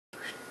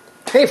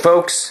Hey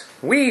folks,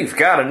 we've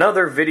got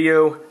another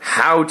video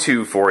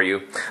how-to for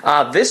you.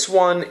 This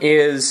one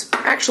is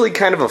actually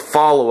kind of a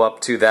follow-up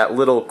to that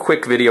little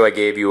quick video I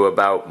gave you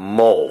about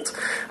mold.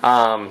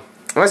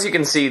 As you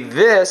can see,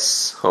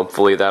 this,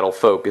 hopefully that'll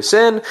focus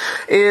in,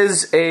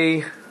 is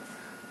a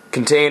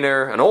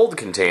container, an old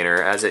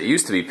container, as it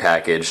used to be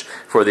packaged,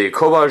 for the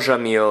Hookah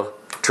Jamil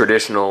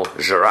traditional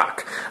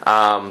Jirac.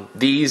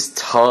 These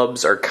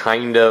tubs are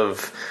kind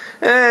of...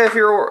 if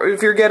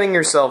you're getting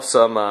yourself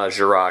some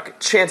Jirac,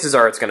 chances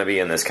are it's going to be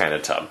in this kind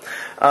of tub.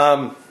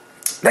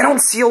 They don't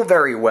seal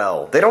very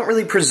well. They don't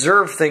really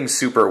preserve things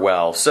super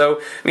well. So,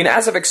 I mean,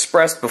 as I've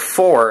expressed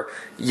before,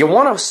 you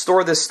want to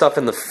store this stuff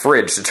in the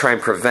fridge to try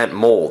and prevent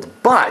mold.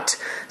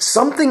 But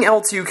something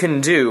else you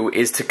can do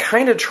is to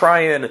kind of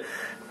try and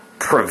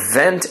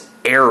prevent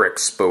air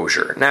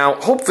exposure. Now,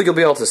 hopefully you'll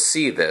be able to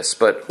see this,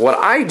 but what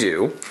I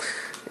do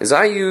is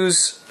I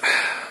use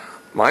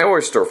my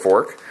oyster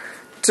fork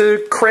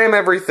to cram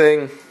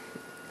everything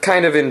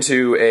kind of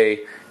into a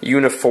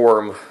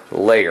uniform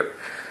layer.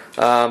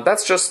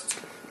 That's just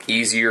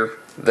easier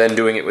than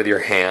doing it with your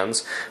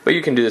hands, but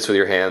you can do this with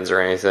your hands or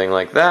anything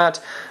like that.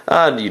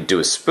 You do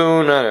a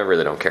spoon, I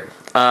really don't care.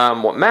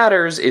 What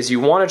matters is you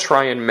want to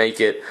try and make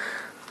it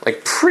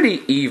like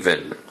pretty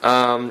even.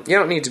 You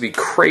don't need to be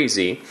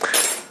crazy,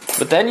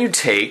 but then you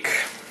take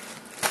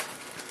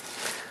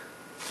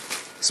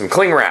some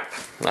cling wrap.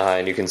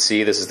 And you can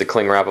see this is the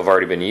cling wrap I've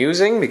already been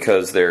using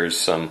because there's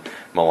some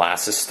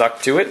molasses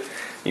stuck to it.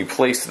 You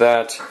place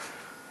that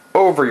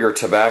over your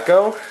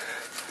tobacco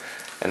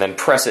and then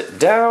press it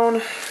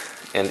down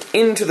and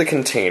into the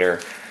container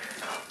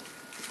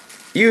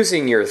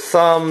using your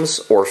thumbs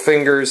or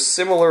fingers,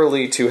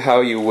 similarly to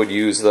how you would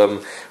use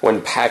them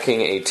when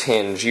packing a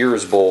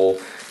Tangiers bowl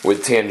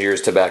with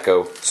Tangiers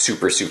tobacco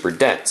super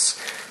dense.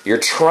 You're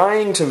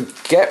trying to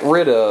get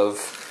rid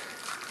of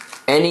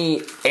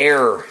any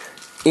air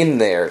in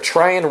there.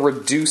 Try and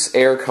reduce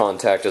air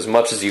contact as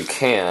much as you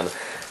can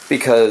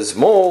because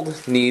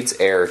mold needs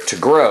air to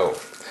grow.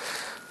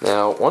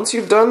 Now, once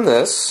you've done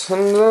this,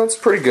 and that's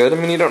pretty good, I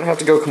mean, you don't have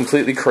to go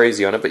completely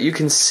crazy on it, but you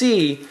can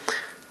see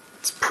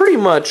it's pretty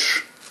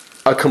much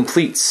a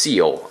complete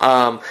seal.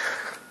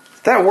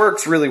 That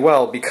works really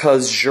well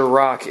because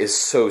Jirac is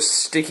so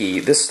sticky,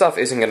 this stuff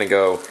isn't going to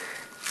go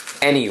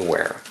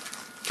anywhere.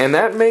 And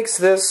that makes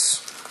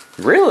this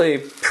really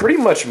pretty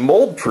much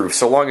mold proof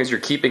so long as you're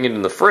keeping it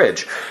in the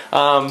fridge.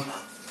 I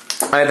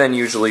then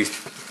usually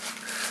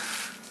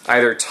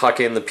either tuck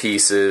in the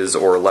pieces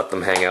or let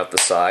them hang out the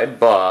side,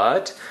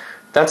 but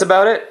that's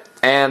about it.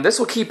 And this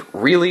will keep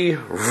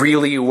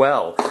really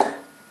well.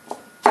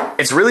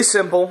 It's really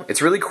simple,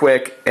 it's really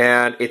quick,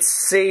 and it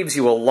saves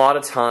you a lot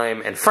of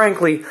time and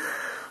frankly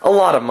a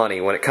lot of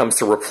money when it comes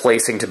to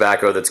replacing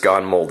tobacco that's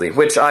gone moldy,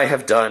 which I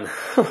have done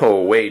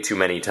way too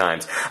many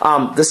times.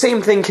 The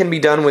same thing can be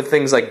done with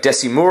things like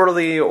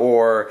Desimurli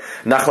or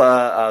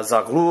Nakhla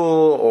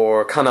Zaghloul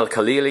or Kanal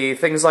Khalili,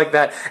 things like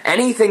that.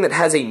 Anything that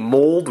has a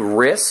mold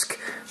risk,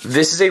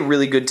 this is a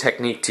really good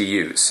technique to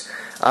use.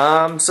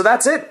 So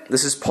that's it.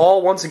 This is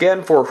Paul once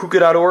again for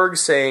Hookah.org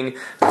saying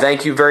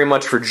thank you very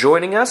much for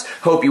joining us.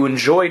 Hope you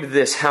enjoyed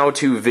this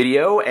how-to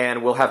video,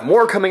 and we'll have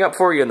more coming up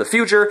for you in the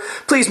future.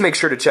 Please make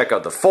sure to check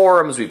out the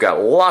forums. We've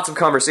got lots of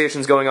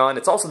conversations going on.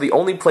 It's also the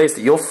only place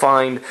that you'll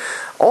find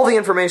all the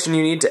information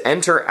you need to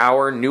enter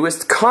our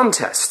newest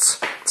contests.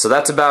 So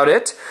that's about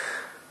it.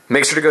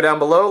 Make sure to go down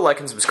below,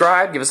 like and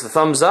subscribe, give us a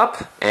thumbs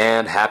up,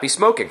 and happy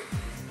smoking.